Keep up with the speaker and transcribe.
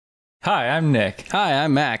Hi, I'm Nick. Hi,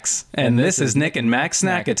 I'm Max, and this is Nick and Max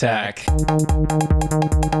Snack Attack.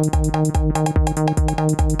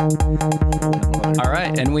 All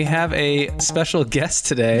right, and we have a special guest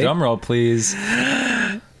today. Drum roll, please.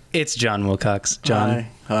 It's John Wilcox. John.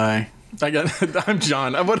 Hi. I'm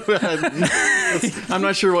John. I'm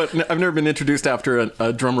not sure what. I've never been introduced after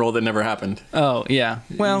a drum roll that never happened. Oh, yeah.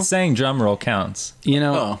 Well, Saying drum roll counts. you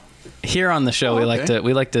know, here on the show, we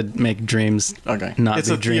like to make dreams. Okay. Not it's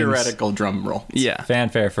be a dreams. theoretical drum roll. Yeah.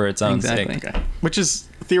 Fanfare for its own Exactly. sake. Okay. Which is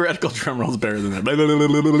theoretical drum roll is better than that.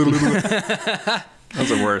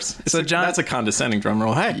 Those are worse. So, John- that's a condescending drum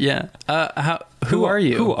roll. Hey. Yeah. Who are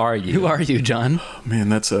you? Who are you? Who are you, John? Man,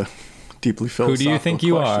 that's a deeply Who philosophical do you think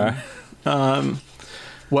you question. are?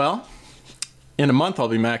 Well, in a month I'll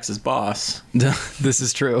be Max's boss This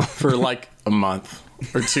is true. for like a month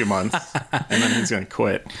or 2 months, and then he's going to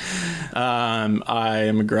quit. I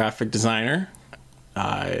am a graphic designer.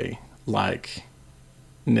 I like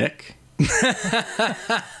Nick.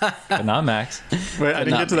 But not Max. Wait, I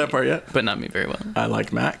didn't not get to me. that part yet. But not me very well. I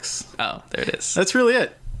like Max. Oh, there it is. That's really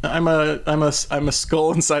it. I'm a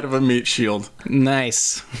skull inside of a meat shield.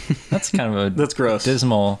 Nice. That's kind of a That's gross.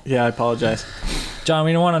 dismal. Yeah, I apologize. John,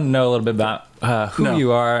 we want to know a little bit about who No.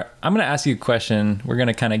 you are. I'm going to ask you a question. We're going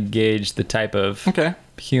to kind of gauge the type of Okay.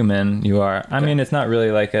 human you are. I mean, it's not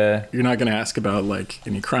really like a... You're not going to ask about like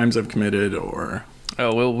any crimes I've committed or.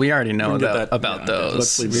 Oh, well, we already know We can get that- about yeah, those.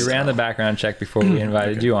 let's leave We ran the background check before we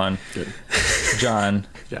invited you on. Good. John,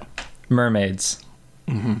 Yeah. mermaids.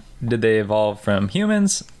 Did they evolve from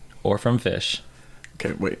humans or from fish?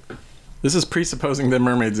 Okay, wait. This is presupposing that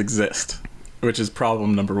mermaids exist, which is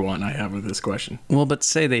problem number one I have with this question. Well, but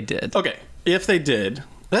say they did. Okay, if they did,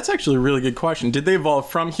 that's actually a really good question. Did they evolve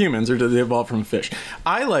from humans or did they evolve from fish?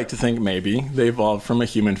 I like to think maybe they evolved from a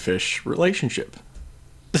human-fish relationship.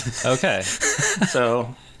 Okay.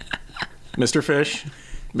 So, Mr. Fish,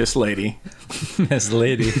 Miss Lady, Miss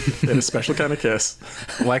Lady. and a special kind of kiss.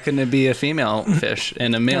 Why couldn't it be a female fish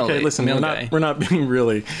and a male? Okay, listen, male we're not being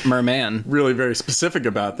really merman. very specific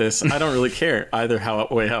about this. I don't really care either how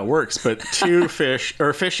it works, but two fish, or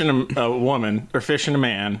a fish and a woman, or fish and a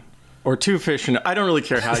man, or two fish and I don't really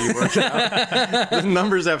care how you work it out. The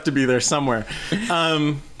numbers have to be there somewhere.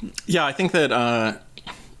 Yeah, I think that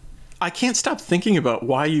I can't stop thinking about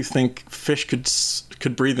why you think fish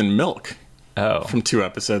could breathe in milk Oh. from 2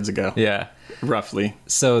 episodes ago, Yeah. roughly.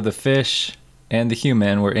 So the fish and the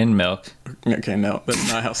human were in milk. Okay, no,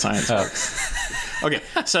 that's not how science works. Okay,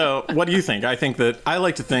 so what do you think? I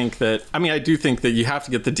like to think that, I do think that you have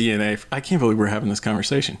to get the DNA. I can't believe we're having this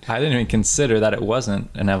conversation. I didn't even consider that it wasn't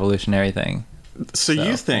an evolutionary thing. So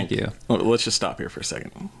you think, thank you. well, let's just stop here for a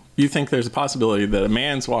second. You think there's a possibility that a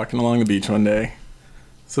man's walking along the beach one day,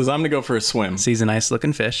 says, I'm going to go for a swim. Sees a nice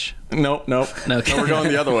looking fish. Nope. Okay. No, we're going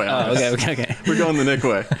the other way. Oh, okay. We're going the Nick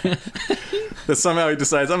way. That somehow he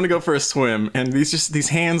decides, I'm going to go for a swim, and these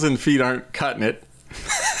hands and feet aren't cutting it.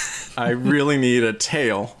 I really need a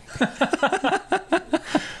tail.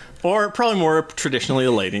 Or probably more traditionally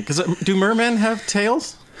a lady. Because do mermen have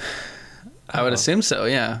tails? I would assume so.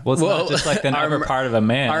 Yeah. Well, it's not just like the upper part of a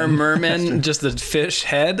man. Are mermen just the fish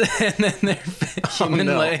head and then their human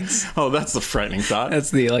No. legs? Oh, that's the frightening thought.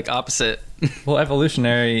 That's the opposite. Well,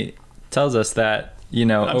 evolutionary tells us that,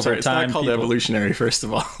 I'm over sorry, it's time... not called people- evolutionary, first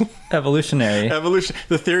of all. Evolutionary. Evolution.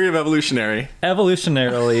 The theory of evolutionary.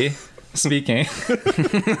 Evolutionarily speaking,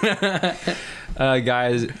 a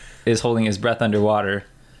guy is holding his breath underwater,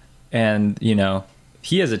 and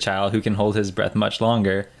he has a child who can hold his breath much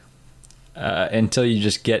longer, until you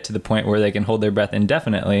just get to the point where they can hold their breath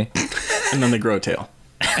indefinitely. And then they grow a tail.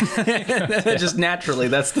 Just naturally,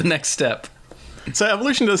 that's the next step. So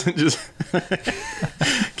evolution doesn't just...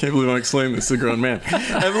 Can't believe I'm explaining this to a grown man.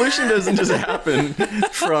 Evolution doesn't just happen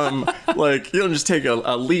from, you don't just take a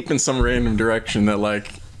leap in some random direction that,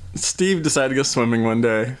 Steve decided to go swimming one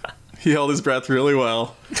day. He held his breath really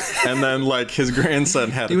well. And then, his grandson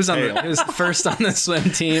had He was a tail. he was first on the swim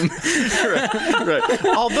team. Right.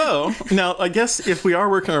 Although, now, I guess if we are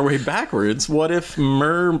working our way backwards, what if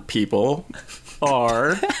mer people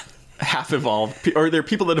are half evolved, or they're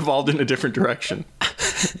people that evolved in a different direction,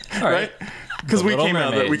 All right. Because The we Little came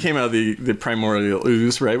out of the primordial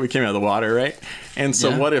ooze, right? We came out of the water, right? And so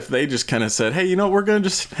Yeah. what if they just kind of said, hey, we're going to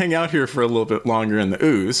just hang out here for a little bit longer in the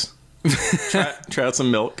ooze, try out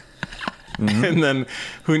some milk, and then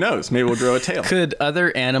who knows? Maybe we'll grow a tail. Could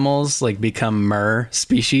other animals become mer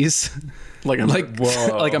species? Like a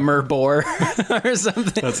Whoa. Like a mer boar or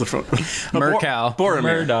something? That's the front. Mer cow. Boromir.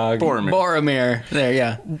 Mer dog. Boromir. Boromir. There,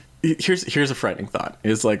 yeah. Here's a frightening thought.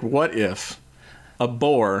 Is what if a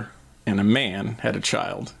boar and a man had a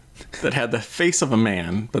child, that had the face of a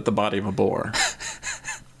man but the body of a boar.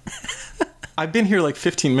 I've been here like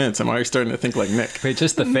 15 minutes. I'm already starting to think like Nick. Wait,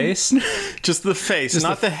 just the face? Just the face, Just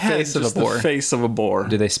not the the head. face of a just boar. The face of a boar.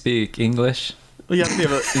 Do they speak English? Well, you have to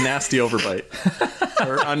have a nasty overbite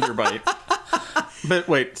or underbite. But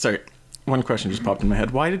wait, sorry. One question just popped in my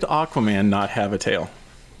head. Why did Aquaman not have a tail?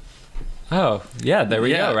 Oh, yeah, there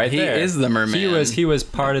we Yeah, go, right he there. is the merman. He was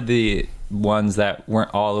part of the ones that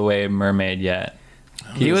weren't all the way mermaid yet.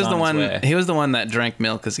 He was on the his one. way. He was the one that drank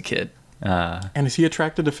milk as a kid. And is he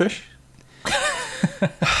attracted to fish?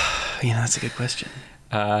 Yeah, that's a good question.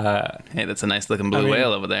 Uh, Hey, that's a nice looking blue I mean-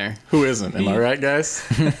 whale over there. Who isn't? Am I right, guys?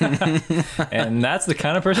 and that's the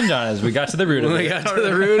kind of person John is. We got to the root of We it. got to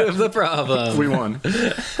the root of the problem. We won.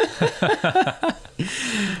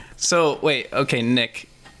 So wait, okay, Nick,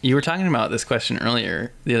 you were talking about this question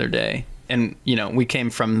earlier the other day, and we came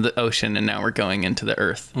from the ocean and now we're going into the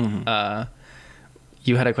earth.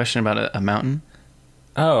 You had a question about a mountain.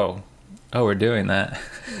 Oh, we're doing that.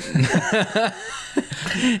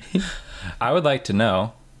 I would like to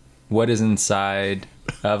know what is inside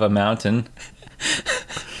of a mountain.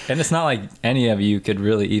 And it's not like any of you could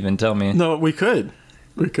really even tell me. No, we could.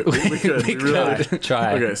 We could. We could. We really could.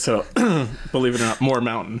 Try. Okay, so believe it or not, more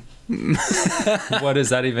mountain. What does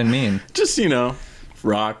that even mean? Just,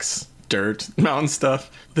 rocks, dirt, mountain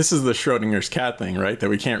stuff. This is the Schrodinger's cat thing, right? That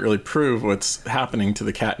we can't really prove what's happening to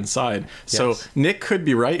the cat inside. So Yes. Nick could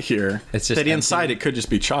be right here. It's just that inside empty. it could just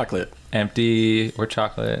be chocolate. Empty or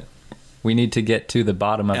chocolate? We need to get to the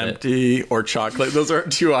bottom of it. Empty or chocolate. Those are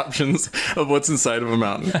two options of what's inside of a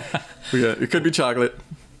mountain. It could be chocolate.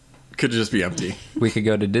 Could just be empty. We could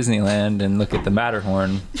go to Disneyland and look at the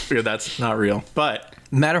Matterhorn. Yeah, that's not real. But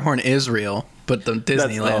Matterhorn is real, but the that's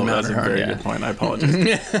Disneyland that's a Matterhorn. very good point. I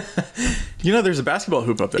apologize. There's a basketball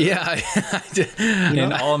hoop up there. Yeah, I did.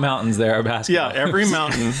 In all mountains there are Yeah, basketball. every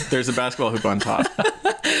mountain there's a basketball hoop on top.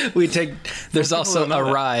 There's also don't know a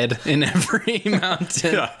that. ride in every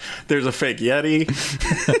mountain. Yeah, there's a fake Yeti.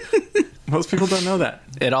 Most people don't know that.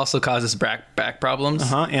 It also causes back problems.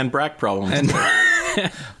 And brack problems. And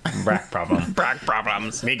Brack problem. back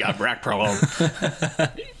problems. Me got brack problem.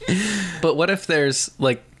 But what if there's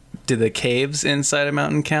do the caves inside a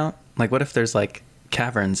mountain count? Like, what if there's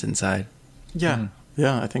caverns inside? Yeah,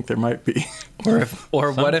 yeah, I think there might be.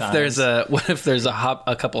 Or what if Sometimes. there's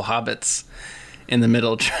a couple hobbits in the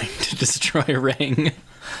middle trying to destroy a ring?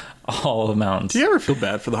 All the mountains. Do you ever feel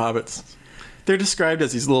bad for the hobbits? They're described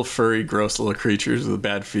as these little furry, gross little creatures with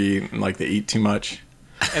bad feet and they eat too much.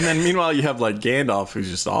 And then meanwhile you have Gandalf, who's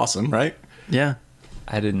just awesome, right? Yeah.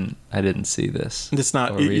 I didn't see this. It's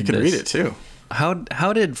not. or You can this. read it too. How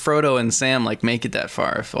did Frodo and Sam make it that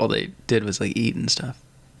far if all they did was eat and stuff?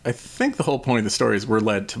 I think the whole point of the story is we're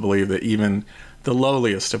led to believe that even the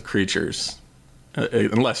lowliest of creatures,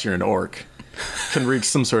 unless you're an orc, can reach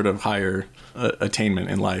some sort of higher attainment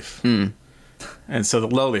in life. And so the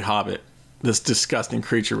lowly hobbit, this disgusting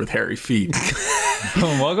creature with hairy feet.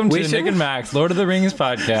 Welcome We to should- Nick and Max, Lord of the Rings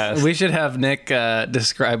podcast. We should have Nick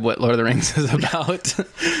describe what Lord of the Rings is about.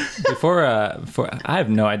 Before I have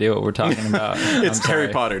no idea what we're talking about. It's I'm Harry sorry.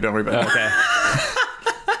 Potter, don't worry about it. Okay.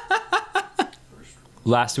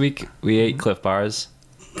 Last week we ate Cliff Bars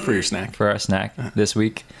For your snack. for our snack. This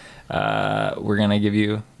week we're gonna give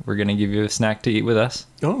you a snack to eat with us.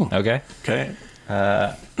 Oh, Okay. okay.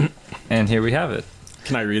 And here we have it.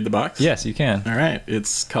 Can I read the box? Yes, you can. All right.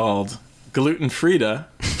 It's called Gluten Frida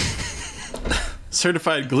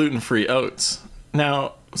Certified Gluten-Free Oats.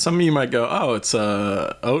 Now, some of you might go, oh, it's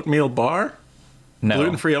a oatmeal bar? No.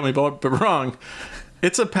 Gluten-free oatmeal bar? But wrong.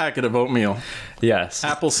 It's a packet of oatmeal. Yes.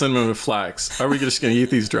 Apple cinnamon with flax. Are we just going to eat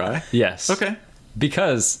these dry? Yes. Okay.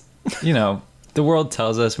 Because, the world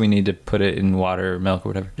tells us we need to put it in water or milk or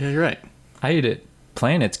whatever. Yeah, you're right. I eat it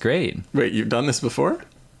plain. It's great. Wait, you've done this before?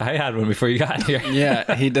 I had one before you got here.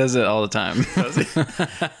 Yeah, he does it all the time. Does he?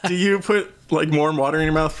 Do you put warm water in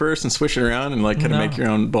your mouth first and swish it around and kind of No. make your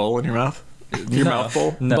own bowl in your mouth? Your mouth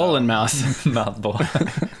bowl? No. Bowl and mouth. Mouth bowl.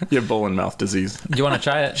 You have bowl and mouth disease. Do you want to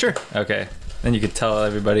try it? Sure. Okay. Then you could tell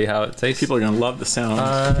everybody how it tastes. People are going to love the sound.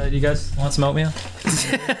 Do you guys want some oatmeal?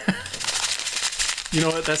 You know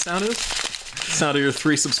what that sound is? Sound of your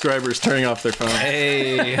 3 subscribers turning off their phone.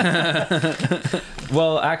 Hey.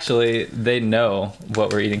 Well, actually, they know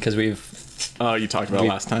what we're eating because Oh, you talked about it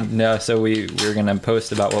last time. No, so we're gonna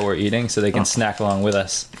post about what we're eating so they can snack along with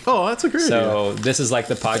us. Oh, that's a great idea. So this is like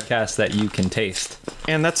the podcast that you can taste.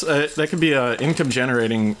 And that's that could be a income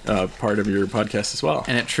generating part of your podcast as well.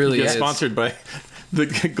 And it truly You get is. sponsored by The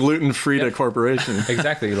gluten-free corporation.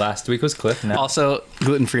 Exactly. Last week was Cliff. Now Also,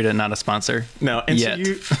 Gluten Frida, not a sponsor. Now, and Yet.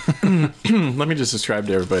 so let me just describe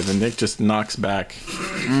to everybody that Nick just knocks back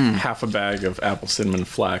half a bag of apple cinnamon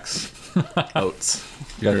flax oats.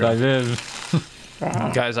 you got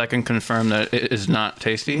 5 Guys, I can confirm that it is not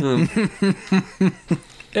tasty.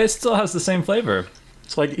 It still has the same flavor.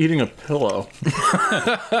 It's like eating a pillow.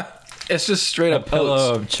 It's just straight A up pillow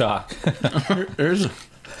oats. of chalk. There's,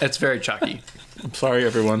 It's very chalky. I'm sorry,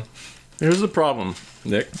 everyone. Here's the problem,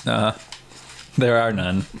 Nick. There are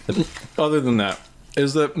none. Other than that,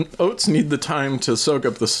 is that oats need the time to soak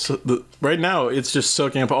up the. Right now, it's just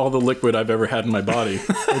soaking up all the liquid I've ever had in my body.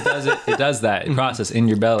 It does that process in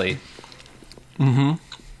your belly.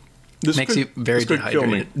 This Makes could- you very this could kill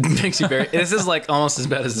me. dehydrated. Makes you very. This is like almost as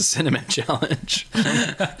bad as the cinnamon challenge.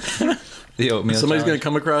 The oatmeal. Somebody's going challenge. to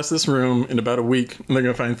come across this room in about a week, and they're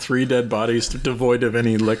going to find 3 dead bodies devoid of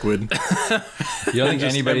any liquid. You don't think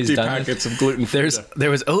Just anybody's empty done packets of gluten free. There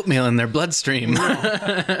was oatmeal in their bloodstream.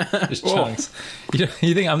 it? Just chunks. You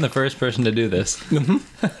think I'm the first person to do this?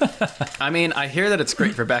 I mean, I hear that it's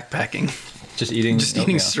great for backpacking. Just eating. Just eating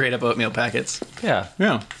oatmeal. straight up oatmeal packets. Yeah.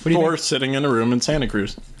 Yeah. do you Or sitting in a room in Santa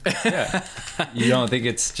Cruz. Yeah. You don't think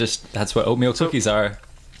it's just that's what oatmeal cookies are?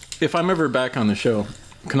 If I'm ever back on the show,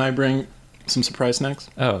 can I bring some surprise snacks?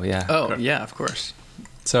 Oh yeah. Oh, yeah, of course.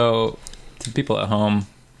 So, to people at home,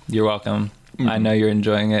 you're welcome. I know you're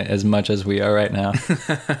enjoying it as much as we are right now.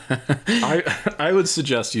 I would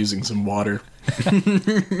suggest using some water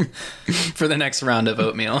For the next round of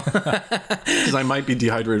oatmeal. because I might be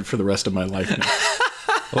dehydrated for the rest of my life now.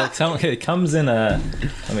 Well, it comes in a.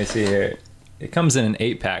 Let me see here. It comes in an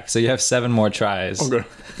 8-pack, so you have 7 more tries. Okay.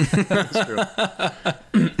 That's true.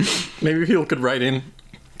 Maybe people could write in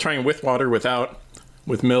trying with water, without,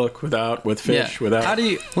 with milk, without, with fish, without. How do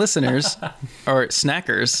you, listeners or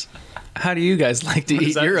snackers, how do you guys like to eat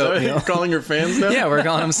Is that- your is that what oatmeal? you're calling your fans now? Yeah, we're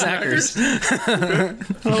calling them snackers.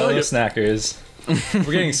 Fellow snackers.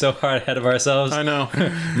 We're getting so far ahead of ourselves. I know.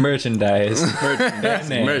 Merchandise.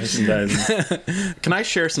 Merchandising. Merchandising. Can I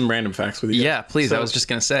share some random facts with you guys? Yeah, please. So- I was just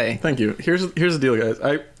going to say. Thank you. Here's the deal, guys.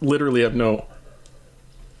 I literally have no.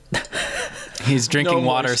 He's drinking No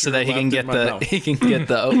water moisture so that he can left get in my the mouth. he can get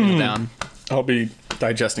the oatmeal down. I'll be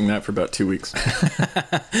digesting that for about 2 weeks.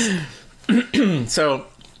 So,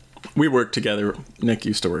 we worked together. Nick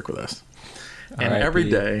used to work with us, and R.I.P. every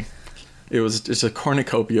day, it was just a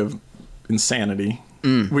cornucopia of insanity.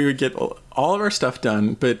 We would get all of our stuff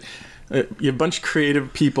done, but you have a bunch of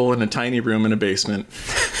creative people in a tiny room in a basement.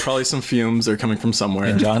 Probably some fumes are coming from somewhere.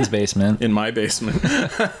 In John's basement. In my basement.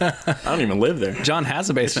 I don't even live there. John has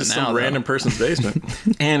a It's basement just now. some though. random person's basement.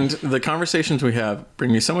 And the conversations we have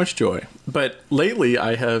bring me so much joy. But lately,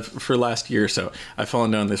 I have, for the last year or so, I've fallen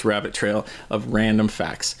down this rabbit trail of random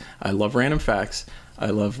facts. I love random facts. I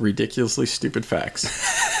love ridiculously stupid facts.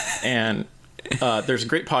 And there's a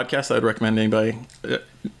great podcast that I'd recommend anybody.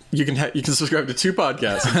 You can subscribe to 2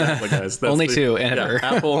 podcasts, exactly, guys. That's Only 2, ever.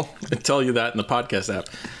 Apple tell you that in the podcast app.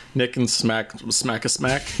 Nick and Smack a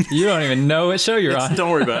Smack. You don't even know what show you're on.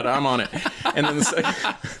 Don't worry about it. I'm on it. And then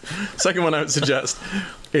the second one I would suggest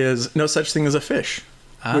is No Such Thing as a Fish,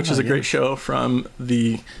 which is a great show from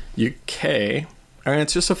the UK. And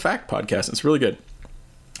it's just a fact podcast. It's really good.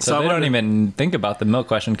 So I they don't wanted- even think about the milk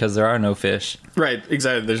question because there are no fish. Right,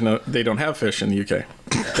 exactly. They don't have fish in the UK.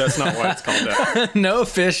 That's not why it's called that. No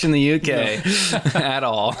fish in the UK at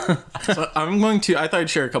all. So I thought I'd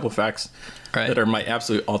share a couple of facts Right. that are my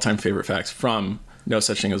absolute all-time favorite facts from No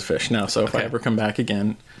Such Thing as a Fish. Now, so if I Okay. ever come back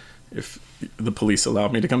again, if the police allow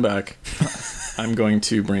me to come back, I'm going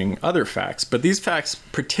to bring other facts. But these facts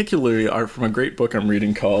particularly are from a great book I'm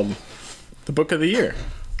reading called The Book of the Year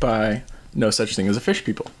by No Such Thing as a Fish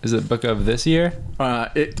people. Is it book of this year?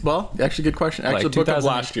 Actually, good question. Actually, Like the book of 2000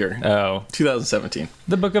 last year, Oh, 2017.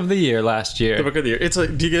 the book of the year last year. The book of the year. It's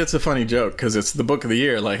like, do you get it's a funny joke because it's the book of the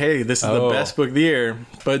year. Like, hey, this is the Oh. best book of the year,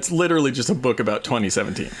 but it's literally just a book about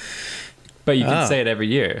 2017. But you can Oh. say it every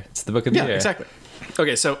year. It's the book of the Yeah, year. exactly.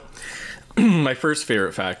 Okay, so my first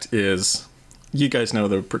favorite fact is, you guys know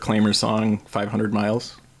the Proclaimers song 500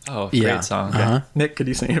 Miles? Oh, great Yeah. song. Uh-huh. Nick, could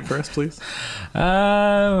you sing it for us, please?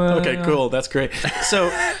 Okay, Okay, cool. That's great. So,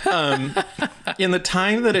 in the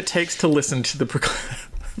time that it takes to listen to the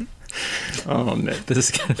Oh, Nick. This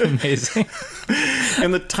is kind of amazing.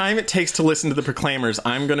 In the time it takes to listen to the Proclaimers,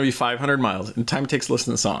 I'm going to be 500 miles. In the time it takes to listen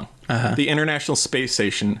to the song, the International Space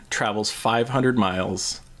Station travels 500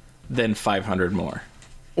 miles, then 500 more.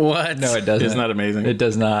 What? No, it doesn't. Isn't that amazing? It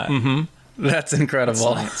does not. That's incredible.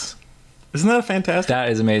 Science. Isn't that fantastic? That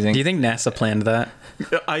is amazing. Do you think NASA planned that?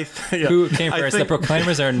 Yeah. Who came I first, the think-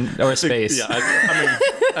 Proclaimers or space? Yeah, I mean,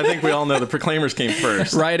 I think we all know the Proclaimers came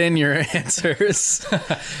first. Write in your answers.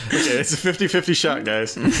 Okay, it's a 50-50 shot,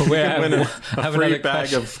 guys. Wait, I Win a have free another bag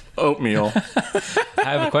question. of oatmeal. I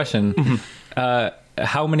have a question.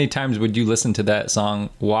 How many times would you listen to that song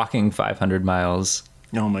walking 500 miles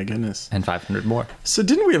Oh my goodness. and 500 more? So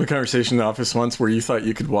didn't we have a conversation in the office once where you thought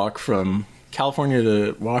you could walk from California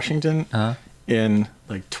to Washington in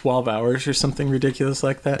like 12 hours or something ridiculous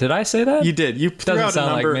like that? Did I say that? You did. You threw Doesn't out a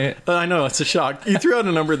sound like number. me. I know, it's a shock. You threw out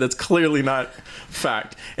a number that's clearly not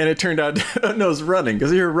fact. And it turned out, no, it's running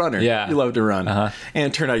because you're a runner. Yeah. You love to run. Uh-huh. And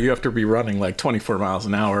it turned out you have to be running like 24 miles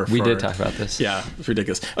an hour. We did talk about this. Yeah, it's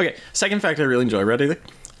ridiculous. Okay, second fact I really enjoy. Ready?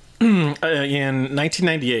 In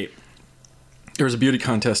 1998, there was a beauty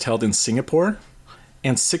contest held in Singapore,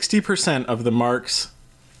 and 60% of the marks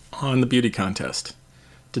on the beauty contest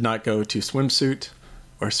did not go to swimsuit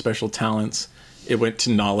or special talents. It went to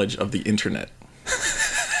knowledge of the internet.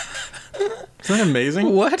 Isn't that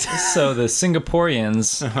amazing? What? So the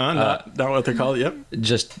Singaporeans Not what they're called. Yep.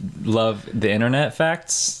 just love the internet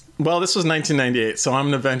facts. Well, this was 1998, so I'm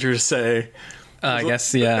going to venture to say I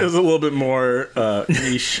guess, it yeah. was a little bit more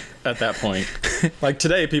niche at that point. Like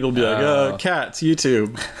today, people would be like, cats,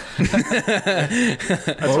 YouTube.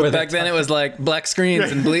 Back then it was like black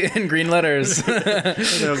screens and, and green letters. And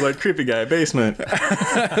it was like, creepy guy, basement,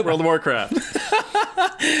 World of Warcraft.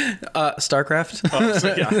 StarCraft?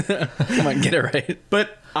 So, yeah. Come on, get it right.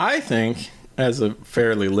 But I think, as a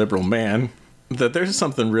fairly liberal man, that there's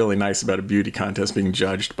something really nice about a beauty contest being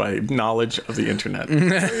judged by knowledge of the internet.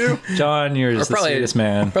 John, you're just the Probably, sweetest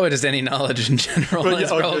man. probably just any knowledge in general But, yeah,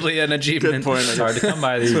 is okay. probably an Good achievement. point. It's hard to come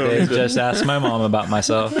by these So days. good. Just ask my mom about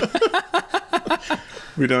myself.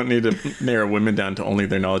 We don't need to narrow women down to only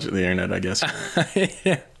their knowledge of the internet, I guess.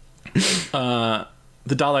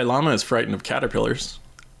 The Dalai Lama is frightened of caterpillars.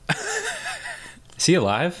 Is he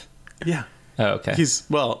alive? Yeah. Oh, okay.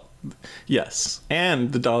 Yes.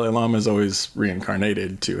 And the Dalai Lama is always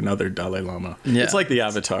reincarnated to another Dalai Lama. Yeah. It's like the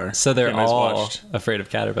Avatar. So they're thing I all watched. afraid of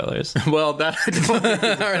caterpillars. Well, that I don't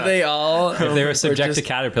think Are they all? If they were subject to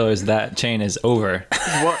caterpillars, that chain is over.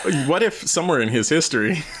 what if somewhere in his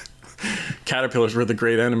history, caterpillars were the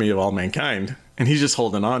great enemy of all mankind, and he's just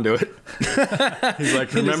holding on to it? He's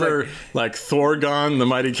like, remember, like Thorgon, the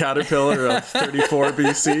mighty caterpillar of 34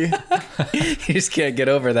 BC? You just can't get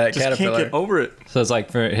over that Just caterpillar. can't get over it. So it's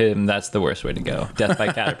like for him, that's the worst way to go. Death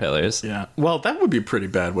by caterpillars. Yeah. Well, that would be a pretty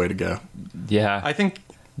bad way to go. Yeah. I think.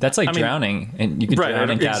 That's like I mean- drowning, and you can Right. drown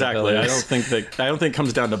in Exactly. caterpillars. I don't think it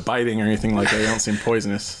comes down to biting or anything like that. They don't seem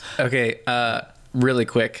poisonous. Okay, really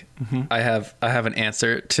quick. I have an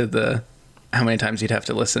answer to the how many times you'd have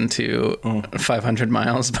to listen to 500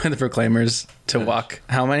 Miles by the Proclaimers to walk.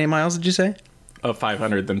 How many miles did you say?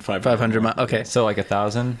 500 then 500. 500 miles. Okay. So like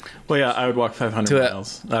 1,000. Well, yeah, I would walk 500 To a-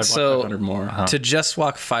 miles. I'd walk so- 500 more. To just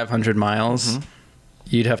walk 500 miles,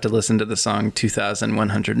 you'd have to listen to the song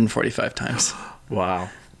 2,145 times. Wow.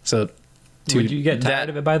 So Would you get tired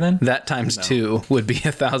of it by then? That times 2 would be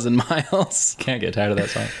 1,000 miles. Can't get tired of that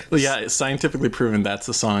song. Well, yeah, it's scientifically proven that's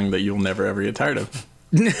a song that you'll never ever get tired of.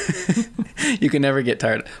 You can never get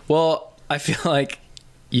tired. Well, I feel like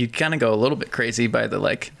you kind of go a little bit crazy by the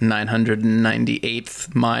like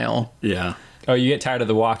 998th mile. Yeah. Oh, you get tired of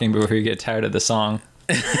the walking before you get tired of the song.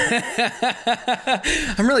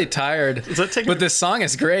 I'm really tired. Does that take But this song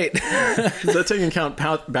is great. does that take into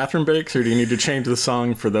account bathroom breaks, or do you need to change the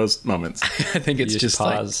song for those moments? I think it's You just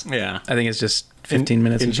pause. Yeah. I think it's just 15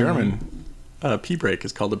 minutes in of German. Pee break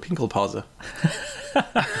is called a Pinkelpause.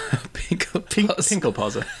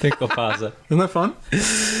 Pinkelpause. Pinkelpause. Isn't that fun?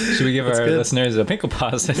 Should we give our good. listeners a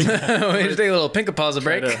Pinkelpause? we just take a little pause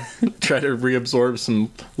break. Try to reabsorb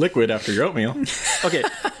some liquid after your oatmeal. Okay.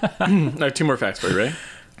 I have 2 more facts for you, right?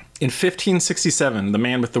 In 1567, the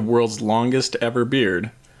man with the world's longest ever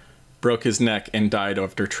beard broke his neck and died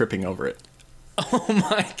after tripping over it. Oh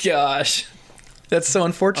my gosh. That's so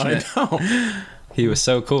unfortunate. I know. He was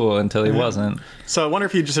so cool until he wasn't. So I wonder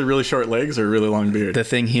if he just had really short legs or a really long beard. The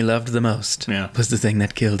thing he loved the most Yeah. was the thing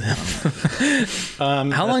that killed him.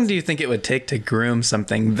 How long do you think it would take to groom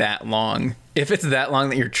something that long? If it's that long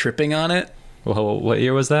that you're tripping on it? Well, what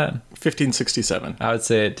year was that? 1567. I would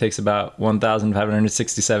say it takes about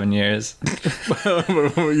 1,567 years.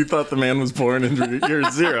 You thought the man was born in year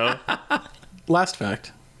 0. Last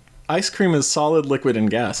fact. Ice cream is solid, liquid, and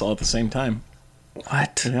gas all at the same time.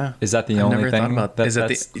 What? Yeah. Is that the I've only never thing thought about that, is that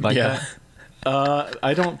that's the like yeah. that?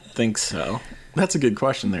 I don't think so. That's a good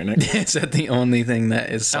question there, Nick. Is that the only thing that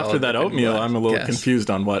is solid, After that liquid, oatmeal, and I'm a little gas? confused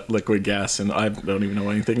on what liquid gas, and I don't even know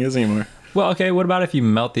what anything is anymore. Well, okay. What about if you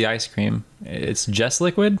melt the ice cream? It's just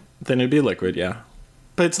liquid. Then it'd be liquid, yeah.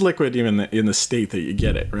 But it's liquid even in the state that you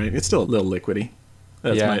get it, right? It's still a little liquidy.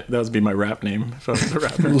 That would be my rap name if I was a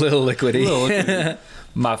rapper. Little liquidy. Little liquidy.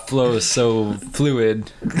 My flow is so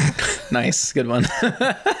fluid. Nice, good one.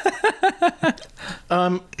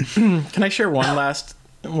 Can I share one last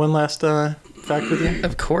fact with you?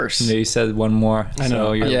 Of course. No, you said one more. I know.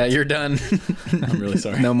 So You're done. I'm really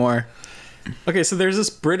sorry. No more. Okay, so there's this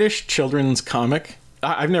British children's comic.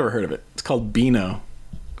 I've never heard of it. It's called Beano.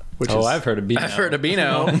 I've heard of Beano. I've heard of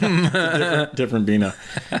Beano. different Beano.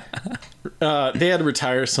 They had to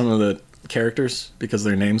retire some of the characters because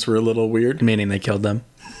their names were a little weird. Meaning they killed them.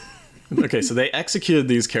 Okay, so they executed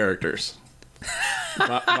these characters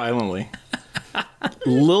violently.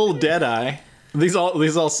 Little Deadeye. These all.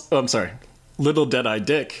 Oh, I'm sorry. Little Deadeye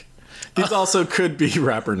Dick. These also could be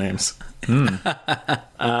rapper names.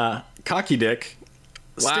 Cocky Dick.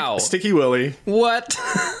 Wow. Sticky Willie. What?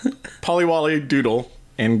 Polly Wally Doodle.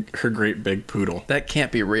 And her great big poodle. That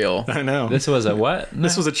can't be real. I know. This was a what?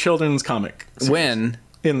 This was a children's comic. series. When?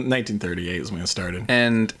 In 1938 is when it started.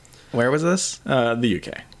 And where was this? The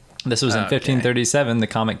UK. This was in Okay. 1537. The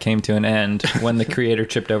comic came to an end when the creator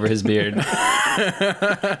tripped over his beard.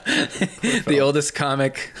 The oldest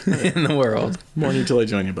comic in the world. Morning till I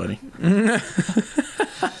join you, buddy.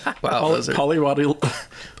 Wow. those are- Polly Waddle.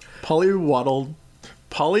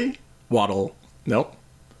 Nope.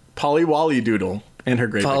 Polly Wally Doodle and her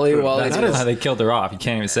great Polly big poodle. Wally That's That is- how they killed her off. You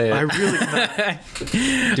can't even say it. I really cannot, Do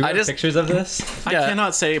you have just- pictures of this? I Yeah.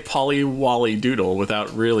 cannot say Polly Wally Doodle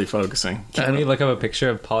without really focusing. Can we look up a picture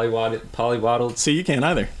of Polly Waddle? See, you can't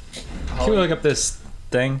either. Can we look up this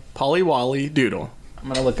thing? Polly Wally Doodle I'm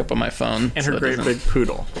going to look up on my phone. and so her it great doesn't- big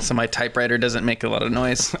poodle. So my typewriter doesn't make a lot of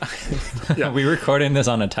noise. Yeah. Are we recording this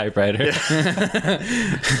on a typewriter?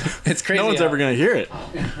 It's crazy. No one's how- ever going to hear it.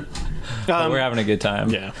 We're having a good time.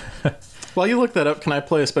 Yeah. While you look that up, can I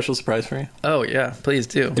play a special surprise for you? Oh, yeah. Please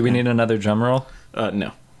do. Do we need another drum roll?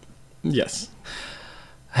 No. Yes.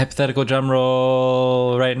 Hypothetical drum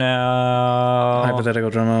roll right now. Hypothetical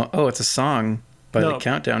drama. Oh, it's a song by No. the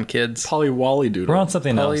Countdown Kids. Polly Wally Doodle. We're on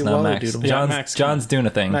something Polly else now, Wally Max. Doodle. Yeah, John's, Max, John's doing a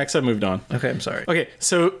thing. Max, I moved on. Okay, I'm sorry. Okay,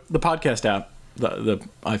 so the podcast app, the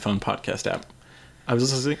iPhone podcast app, I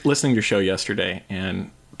was listening to your show yesterday,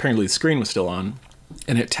 and apparently the screen was still on,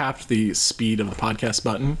 and it tapped the speed of the podcast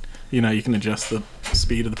button. You know, you can adjust the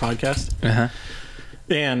speed of the podcast. Uh-huh.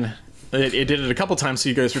 And it did it a couple times, so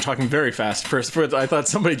you guys were talking very fast. First, I thought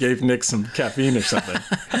somebody gave Nick some caffeine or something.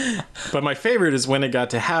 But my favorite is when it got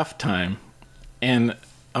to halftime, and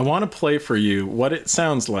I want to play for you what it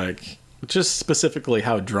sounds like, just specifically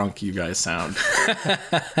how drunk you guys sound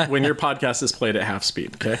when your podcast is played at half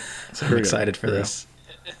speed, okay? So I'm excited for this.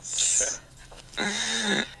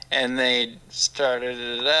 And they started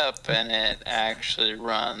it up and it actually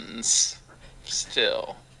runs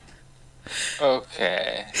still.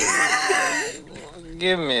 Okay.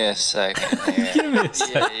 Give me a second here. Give me a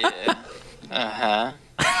second. Yeah. Uh-huh.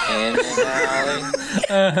 In an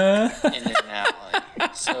alley. In an alley.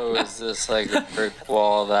 So is this like a brick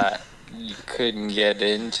wall that you couldn't get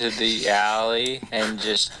into the alley and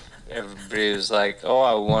just everybody was like, oh,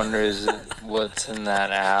 I wonder what's in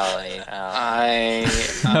that alley.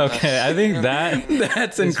 Okay, I think that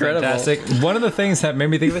That's is incredible. fantastic. One of the things that made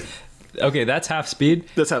me think of it. Okay, that's half speed.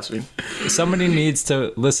 That's half speed. Somebody needs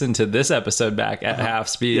to listen to this episode back at half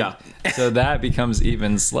speed. Yeah. So that becomes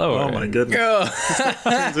even slower. Oh my goodness. Oh,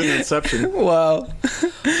 It's an Inception. wow. That's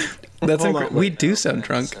Hold on, incredible. We do sound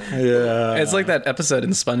drunk. Yeah. It's like that episode in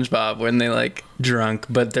SpongeBob when they like drunk,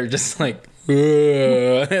 but they're just like,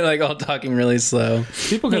 they're like all talking really slow.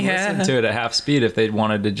 People could Yeah. listen to it at half speed if they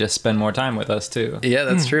wanted to just spend more time with us too. Yeah,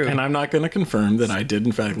 that's true. And I'm not going to confirm that I did,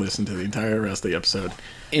 in fact, listen to the entire rest of the episode.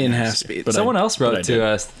 In half speed. But Someone else but I wrote did. to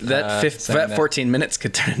us saying That 14 minutes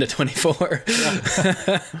could turn into 24.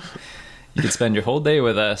 you could spend your whole day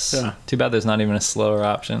with us. Yeah. Too bad there's not even a slower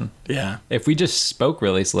option. Yeah. If we just spoke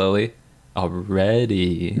really slowly,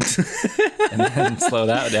 already, and then slow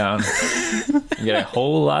that down, you get a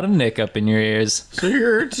whole lot of Nick up in your ears. So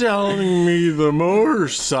you're telling me the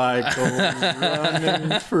motorcycle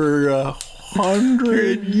running for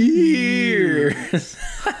 100 years?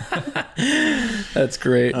 That's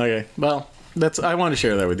great. Okay. Well, I want to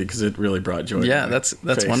share that with you because it really brought joy. Yeah, to my that's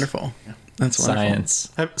face. wonderful. That's wonderful.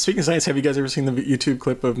 Science. Speaking of science, have you guys ever seen the YouTube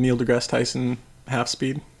clip of Neil deGrasse Tyson half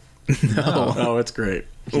speed? No. Oh, it's great.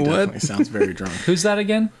 He What? definitely sounds very drunk. Who's that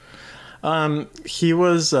again? He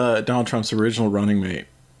was Donald Trump's original running mate,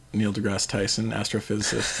 Neil deGrasse Tyson,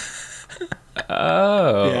 astrophysicist.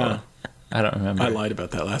 Oh. Yeah. I don't remember. I lied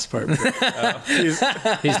about that last part. He's not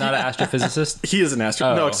an astrophysicist? He is an astro.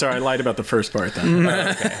 Oh. No, sorry, I lied about the first part then.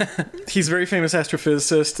 He's a very famous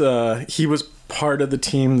astrophysicist. He was part of the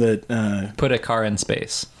team that. Put a car in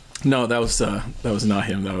space. No, that was not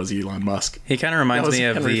him. That was Elon Musk. He kind of That reminds was me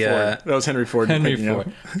of Henry the Ford. That was Henry Ford. Henry picking up.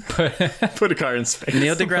 Ford. Put a car in space.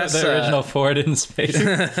 Neil deGrasse. The original Ford in space.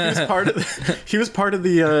 He was part of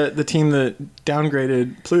the team that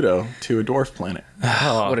downgraded Pluto to a dwarf planet.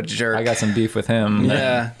 Oh, What a jerk. I got some beef with him.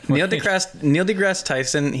 Yeah, Neil deGrasse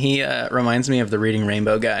Tyson. He reminds me of the Reading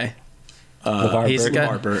Rainbow guy. LeVar He's Burton.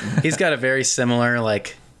 LeVar Burton. He's got a very similar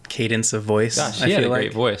like cadence of voice. Gosh, I he had a feel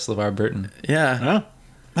great voice, LeVar Burton. Yeah. Yeah.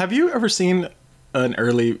 Have you ever seen an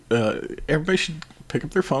early? Everybody should pick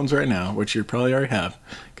up their phones right now, which you probably already have,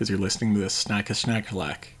 because you're listening to this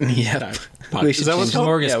Snack-a-Snack-a-lack. Yep. Podcast. We should Is that what it's change-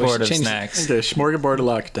 called? Yeah, we Smorgasbord should of change- snacks. Okay, Smorgasbord of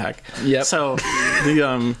Luck Attack. Yep. So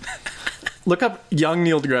the look up young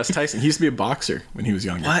Neil deGrasse Tyson. He used to be a boxer when he was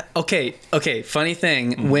younger. What? Okay. Funny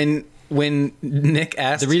thing when Nick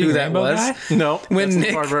asked The Reading who that Rainbow was. guy? No, When that's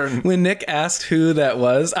Nick, LeVar Burton. when Nick asked who that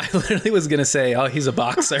was, I literally was gonna say, "Oh, he's a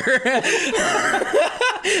boxer."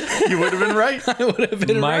 You would have been right. I would have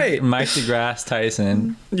been right. Mike deGrasse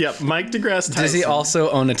Tyson. Yeah, Mike deGrasse Tyson. Does he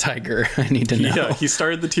also own a tiger? I need to know. Yeah, he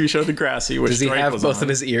started the TV show Degrassi, which Does he Drake have was both on. of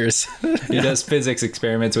his ears? He does physics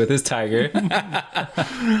experiments with his tiger.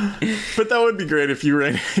 But that would be great if you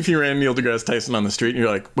ran Neil deGrasse Tyson on the street and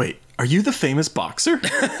you're like, wait, are you the famous boxer?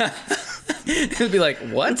 It'd be like,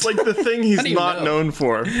 what? It's like the thing he's How do you not know? known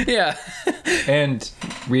for. Yeah. And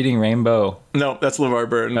Reading Rainbow. No, that's LeVar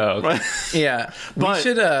Burton. Oh, okay. Yeah. But- We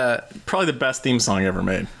should Probably the best theme song ever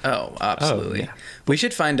made. oh, absolutely. Oh, yeah. We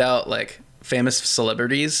should find out like famous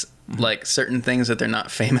celebrities, like certain things that they're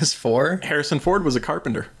not famous for. Harrison Ford was a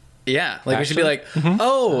carpenter. Yeah. Like we should be Actually? like,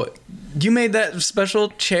 "Oh, you made that special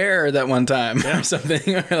chair that one time," or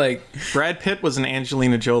something, or like Brad Pitt was an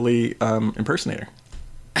Angelina Jolie impersonator.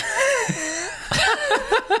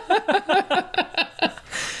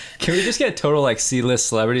 Can we just get total like C-list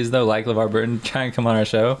celebrities though, like LeVar Burton, try and come on our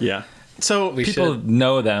show? Yeah. So People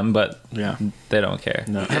know them, but yeah. they don't care.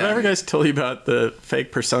 No. Have I ever guys told you about the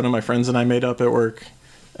fake persona my friends and I made up at work?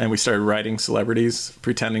 And we started writing celebrities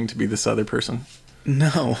pretending to be this other person.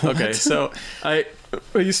 no. Okay, so I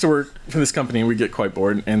used to work for this company and we'd get quite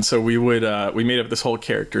bored. And so we would, we made up this whole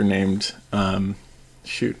character named, what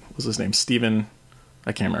was his name? Stephen,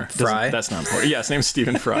 I can't remember. Fry? That's not important. Yeah, his name's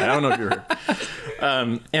Stephen Fry. I don't know if you heard.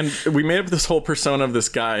 And we made up this whole persona of this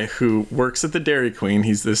guy who works at the Dairy Queen.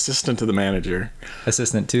 He's the assistant to the manager.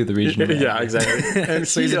 Assistant to the regional Yeah, manager. exactly. And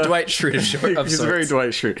So he's a Dwight Schrute of He's sorts. very Dwight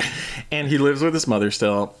Schrute, and he lives with his mother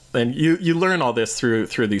still. And you learn all this through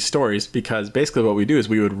these stories, because basically what we do is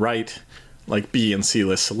we would write like B and C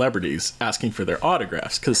list celebrities asking for their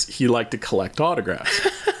autographs, because he liked to collect autographs.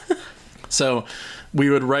 So we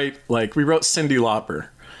would write, like, we wrote Cyndi Lauper,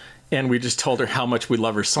 and we just told her how much we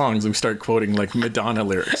love her songs, and we started quoting like Madonna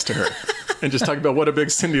lyrics to her. And just talking about what a big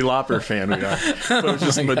Cyndi Lauper fan we are. But it was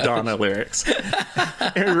just Madonna lyrics.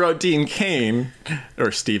 And we wrote Dean Cain,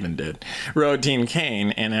 or Steven did, wrote Dean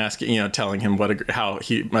Cain and telling him how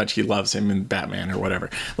much he loves him in Batman or whatever.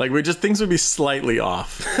 Like, things would be slightly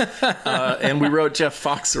off. And we wrote Jeff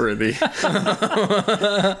Foxworthy.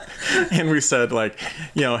 And we said, like,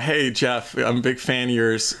 hey, Jeff, I'm a big fan of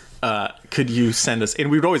yours. Could you send us? And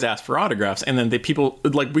we would always ask for autographs, and then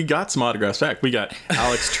we got some autographs back. We got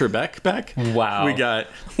Alex Trebek back. Wow. We got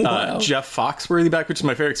Jeff Foxworthy back, which is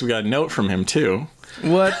my favorite, because we got a note from him too.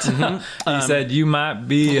 What? He said you might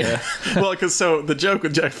be. Well, because the joke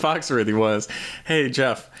with Jeff Foxworthy was, "Hey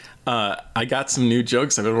Jeff, I got some new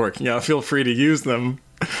jokes I've been working out. Feel free to use them."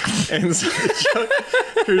 And so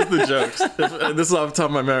here's the jokes. This is off the top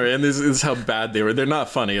of my memory, and this is how bad they were. They're not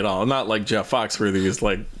funny at all. Not like Jeff Foxworthy is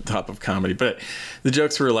like top of comedy, but the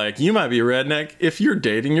jokes were like, "You might be a redneck if you're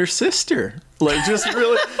dating your sister." Like, just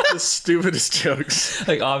really the stupidest jokes.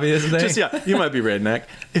 Like obvious thing. Just, yeah, you might be redneck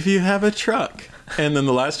if you have a truck. And then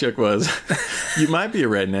the last joke was, you might be a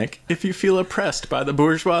redneck if you feel oppressed by the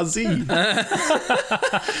bourgeoisie.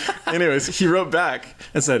 Anyways, he wrote back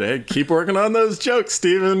and said, hey, keep working on those jokes,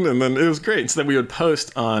 Steven. And then it was great. So then we would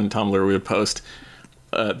post on Tumblr, we would post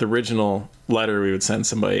the original letter we would send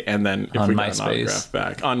somebody, and then if On we got MySpace. an autograph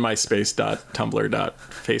back on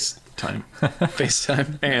myspace.tumblr.facetime.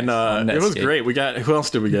 FaceTime. And it was Netscape. great. Who else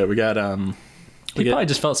did we get? We got He probably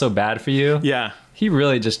just felt so bad for you. Yeah. He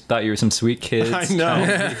really just thought you were some sweet kids. I know.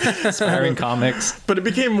 Inspiring comics. But it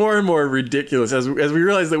became more and more ridiculous as we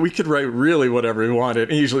realized that we could write really whatever we wanted.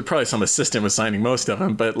 And usually probably some assistant was signing most of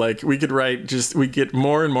them, but like we could write we get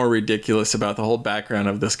more and more ridiculous about the whole background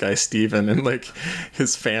of this guy Steven and like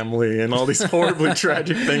his family and all these horribly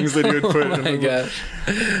tragic things that he would put in. My gosh.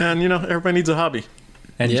 And everybody needs a hobby.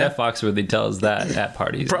 And Yeah. Jeff Foxworthy tells that at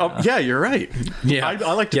parties. Yeah, you're right. Yeah,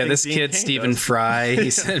 I like to yeah. think This Dean kid Cain Stephen does. Fry,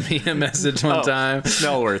 he sent me a message one time.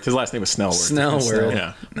 Snellworth. His last name was Snellworth. Snellworth.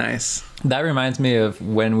 Yeah. Nice. That reminds me of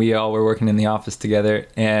when we all were working in the office together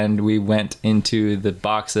and we went into the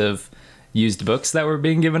box of used books that were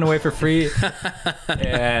being given away for free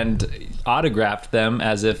and autographed them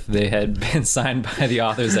as if they had been signed by the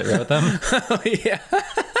authors that wrote them. Oh yeah.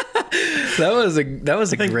 That was a I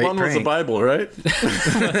think great one was the prank. Bible, right?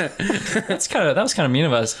 That was kind of mean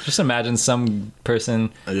of us. Just imagine some person,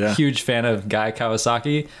 Yeah. huge fan of Guy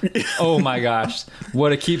Kawasaki. Oh my gosh,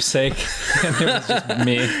 what a keepsake! And it was just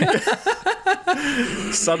me.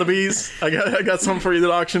 Sotheby's. I got some for you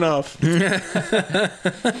to auction off.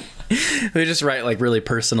 We just write like really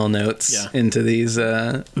personal notes Yeah. into these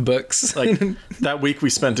books. Like that week we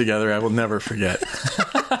spent together, I will never forget.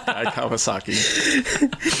 Guy Kawasaki.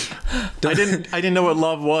 I didn't know what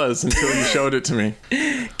love was until you showed it to me.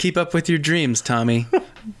 Keep up with your dreams, Tommy.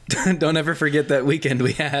 Don't ever forget that weekend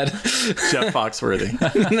we had. Jeff Foxworthy.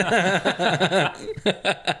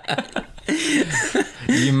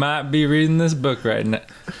 You might be reading this book right now.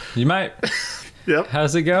 You might. Yep.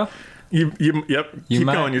 How's it go? Yep. You Keep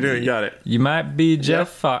might- going. You're doing. You got it. You might be Jeff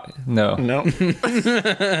Fox. No. No. we'll You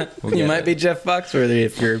get might it. be Jeff Foxworthy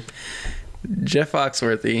if you're Jeff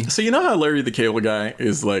Foxworthy. So you know how Larry the Cable Guy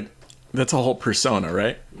is like? That's a whole persona,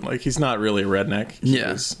 right? Like he's not really a redneck. He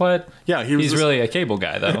Yeah. was- What? Yeah. He was. He's just- really a cable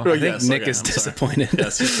guy, though. Oh, I think yes, Nick okay, is I'm sorry. disappointed.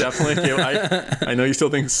 Yes, he's definitely a cable. I know you still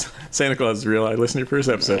think Santa Claus is real. I listened to your first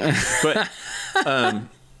episode, but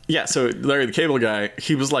yeah. So Larry the Cable Guy,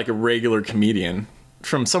 he was like a regular comedian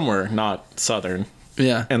from somewhere not Southern,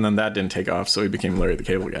 Yeah. and then that didn't take off, so he became Larry the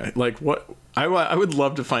Cable Guy. Like what? I would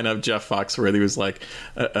love to find out if Jeff Foxworthy was like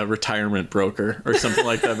a retirement broker or something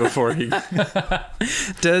like that before he.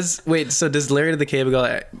 Does Larry the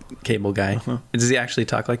Cable Guy? Uh-huh. Does he actually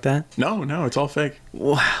talk like that? No, it's all fake,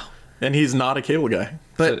 Wow. and he's not a cable guy.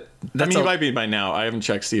 But I that's mean, he a, might be by now. I haven't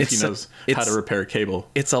checked to see if he It's a- knows how to it's- repair cable.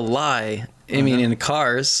 it's a lie. I mean, in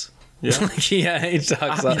cars. Yeah. Yeah, he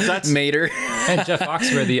talks like that's- Mater. And Jeff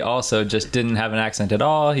Foxworthy also just didn't have an accent at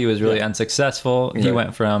all. He was really unsuccessful. He Right.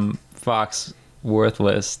 went from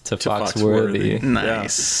Foxworthless to Foxworthy.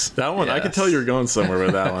 Nice. That one, I could Yes. tell you were going somewhere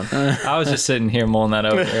with that one. I was just sitting here mulling that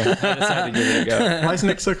over. I decided to give it a go. Why is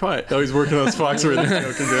Nick so quiet? Oh, he's working on his Foxworthy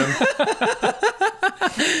joke again.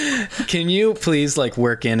 Can you please like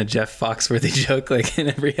work in a Jeff Foxworthy joke like in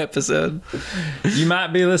every episode? You might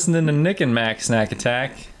be listening to Nick and Mac Snack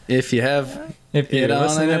Attack. If you have If It you're on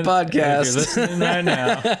listening, in a podcast. If you're listening right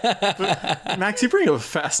now. Max, you bring up a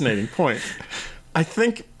fascinating point. I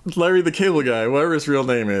think Larry the Cable Guy, whatever his real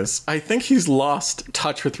name is, I think he's lost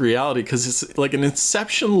touch with reality because it's like an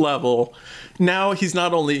Inception level. Now he's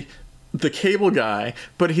not only the cable guy,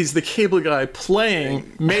 but he's the cable guy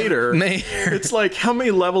playing Mater. Mater. It's like how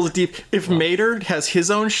many levels deep? If Mater has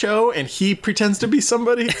his own show and he pretends to be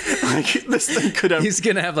somebody, like this thing could have. he's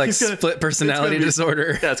gonna have like he's gonna- split it's personality gonna be-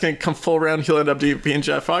 disorder, Yeah, it's gonna come full round. He'll end up being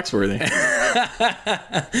Jeff Foxworthy.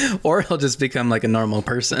 or he'll just become like a normal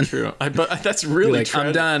person. True. But that's really Like,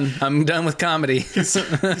 I'm tragic. done. I'm done with comedy. He's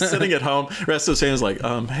sitting at home. Rest of the saying is like,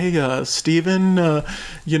 hey, Steven,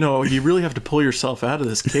 you really have to pull yourself out of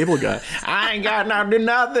this cable guy. I ain't got to do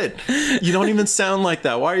nothing. You don't even sound like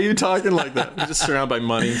that. Why are you talking like that? You're just surrounded by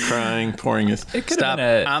money, crying, pouring his. It could Stop.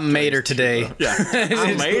 have been I'm Mater today. Yeah,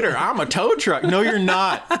 I'm Mater. I'm a tow truck. No, you're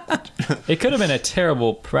not. it could have been a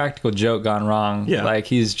terrible practical joke gone wrong. Yeah. Like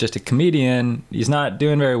he's just a comedian. He's not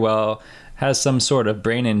doing very well. Has some sort of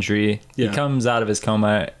brain injury. Yeah. He comes out of his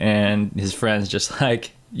coma, and his friend's just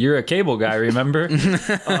like, "You're a cable guy, remember?"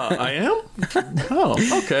 I am?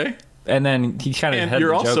 Oh, okay. And then he kind of And had you're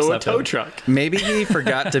the jokes also a left tow over. truck. Maybe he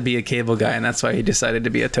forgot to be a cable guy, and that's why he decided to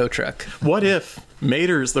be a tow truck. What if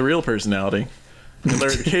Mater is the real personality? And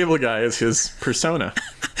Larry the cable guy is his persona.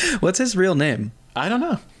 What's his real name? I don't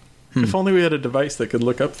know. If only we had a device that could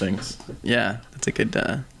look up things. Yeah, that's a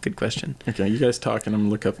good question. Okay, you guys talk and I'm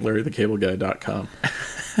going to look up LarryTheCableGuy.com.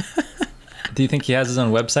 Do you think he has his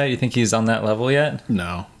own website? You think he's on that level yet?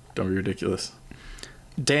 No, don't be ridiculous.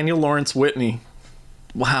 Daniel Lawrence Whitney.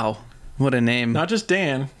 Wow, what a name! Not just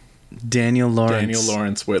Dan. Daniel Lawrence. Daniel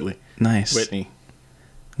Lawrence Whitley. Nice. Whitney.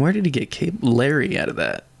 Where did he get Larry out of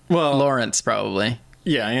that? Well, Lawrence, probably.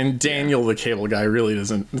 Yeah, and Daniel the cable guy really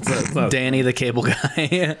doesn't. It's not, Danny the cable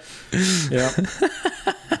guy. yeah.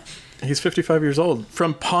 He's 55 years old.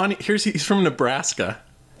 From Pawnee. He's from Nebraska.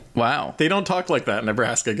 Wow. They don't talk like that in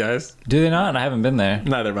Nebraska, guys. Do they not? I haven't been there.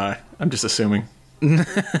 Neither have I. I'm just assuming.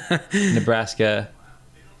 Nebraska.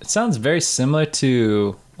 It sounds very similar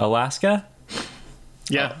to Alaska.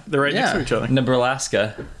 Yeah, they're right next Yeah. to each other.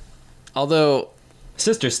 Nebraska. Although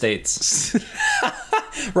Sister states.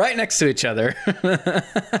 right next to each other.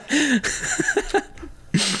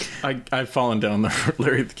 I've fallen down the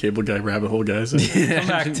Larry the Cable Guy rabbit hole, guys. Come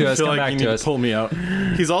back to us. feel Come like back you to need us. to pull me out.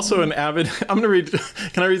 He's also an avid. I'm gonna read.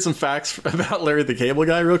 Can I read some facts about Larry the Cable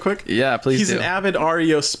Guy real quick? Yeah, please He's do. an avid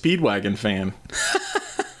REO Speedwagon fan.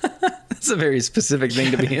 That's a very specific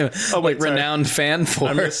thing to be a wait, sorry. renowned fan for.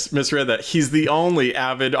 I misread that. He's the only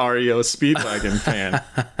avid REO Speedwagon fan.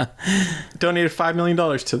 Donated $5 million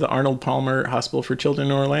to the Arnold Palmer Hospital for Children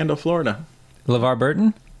in Orlando, Florida. LeVar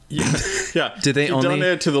Burton? Yeah. Did they he only-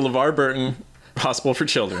 donated to the LeVar Burton Hospital for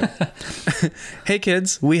Children? Hey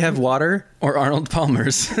kids, we have water or Arnold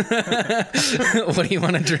Palmer's. What do you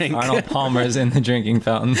want to drink? Arnold Palmer's in the drinking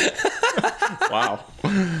fountain. Wow.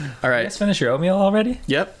 All You right, guys finish your oatmeal already?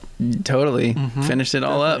 Yep. totally finished it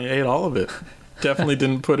all I up. ate all of it. Definitely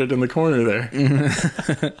didn't put it in the corner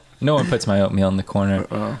there. No one puts my oatmeal in the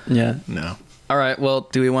corner. Yeah. No. All right. Well,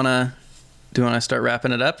 do we want to start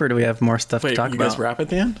wrapping it up, or do we have more stuff Wait, to talk you about? guys rap at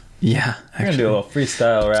the end? Yeah. I'm going to do a little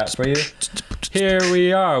freestyle rap for you. Here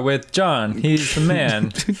we are with John. He's the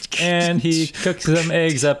man. And he cooks some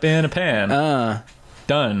eggs up in a pan.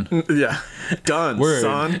 Done. Yeah. Done, Word.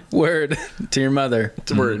 son. Word to your mother.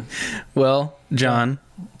 It's a word. Well, John,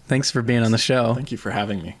 thanks for being on the show. Thank you for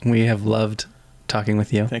having me. We have loved talking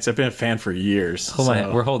with you. Thanks. I've been a fan for years. Hold my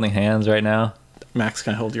hand. We're holding hands right now. Max,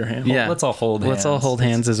 can I hold your hand? Yeah. Let's all hold hands. Let's all hold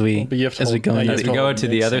hands as we But you have to as we hold- go no, you into have As to we the. go to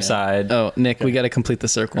the other side. Oh, Nick, we Okay. got to complete the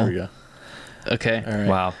circle. There we go. Okay. All right.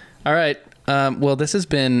 Wow. All right. Well, this has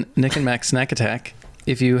been Nick and Max Snack Attack.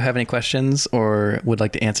 If you have any questions or would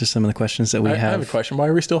like to answer some of the questions that we I have a question. Why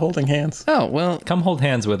are we still holding hands? Oh, well, Come hold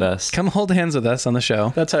hands with us. come hold hands with us on the show.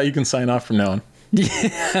 That's how you can sign off from now on.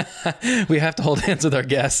 We have to hold hands with our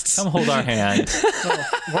guests. Come hold our hand.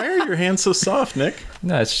 Why are your hands so soft, Nick?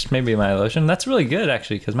 No, it's just maybe my lotion. That's really good,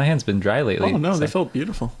 actually, because my hand's been dry lately. Oh, no, they So, felt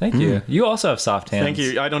beautiful. thank you. You also have soft hands. Thank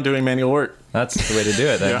you. I don't do any manual work. That's the way to do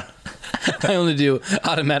it then. Yeah. I only do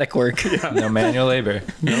automatic work. No manual labor.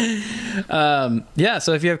 Yeah,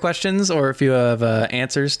 so if you have questions or if you have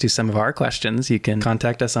answers to some of our questions, you can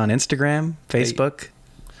contact us on Instagram, Facebook.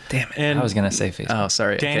 Damn it. And I was going to say Facebook. Oh,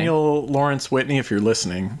 sorry. okay. Daniel Lawrence Whitney, if you're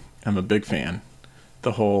listening, I'm a big fan.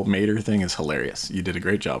 The whole Mater thing is hilarious. You did a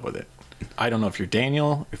great job with it. I don't know if you're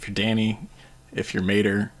Daniel, if you're Danny, if you're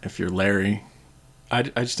Mater, if you're Larry. I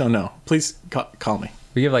just don't know. Please call me.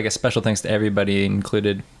 We give like a special thanks to everybody,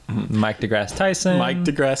 included Mike DeGrasse Tyson, Mike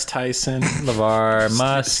DeGrasse Tyson, LeVar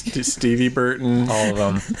Musk, Stevie Burton, all of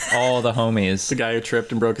them, all the homies. the guy who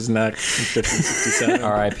tripped and broke his neck in 1567.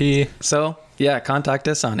 R.I.P. So, yeah, contact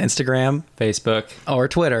us on Instagram Facebook. or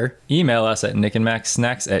Twitter. Email us at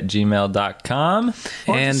nickandmaxsnacks@gmail.com.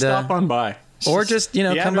 Or and, just stop on by. Or just,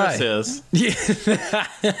 The come by. address is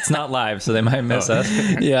It's not live, so they might miss us.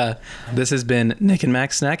 Yeah. This has been Nick and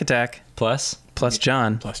Max Snack Attack Plus, plus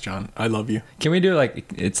John. plus John. I love you. can we do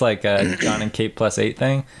like it's like a John and Kate plus 8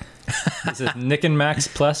 thing? This is Nick and Max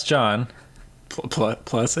plus John.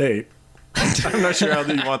 Plus 8. I'm not sure how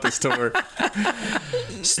you want this to work.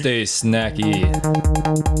 Stay snacky.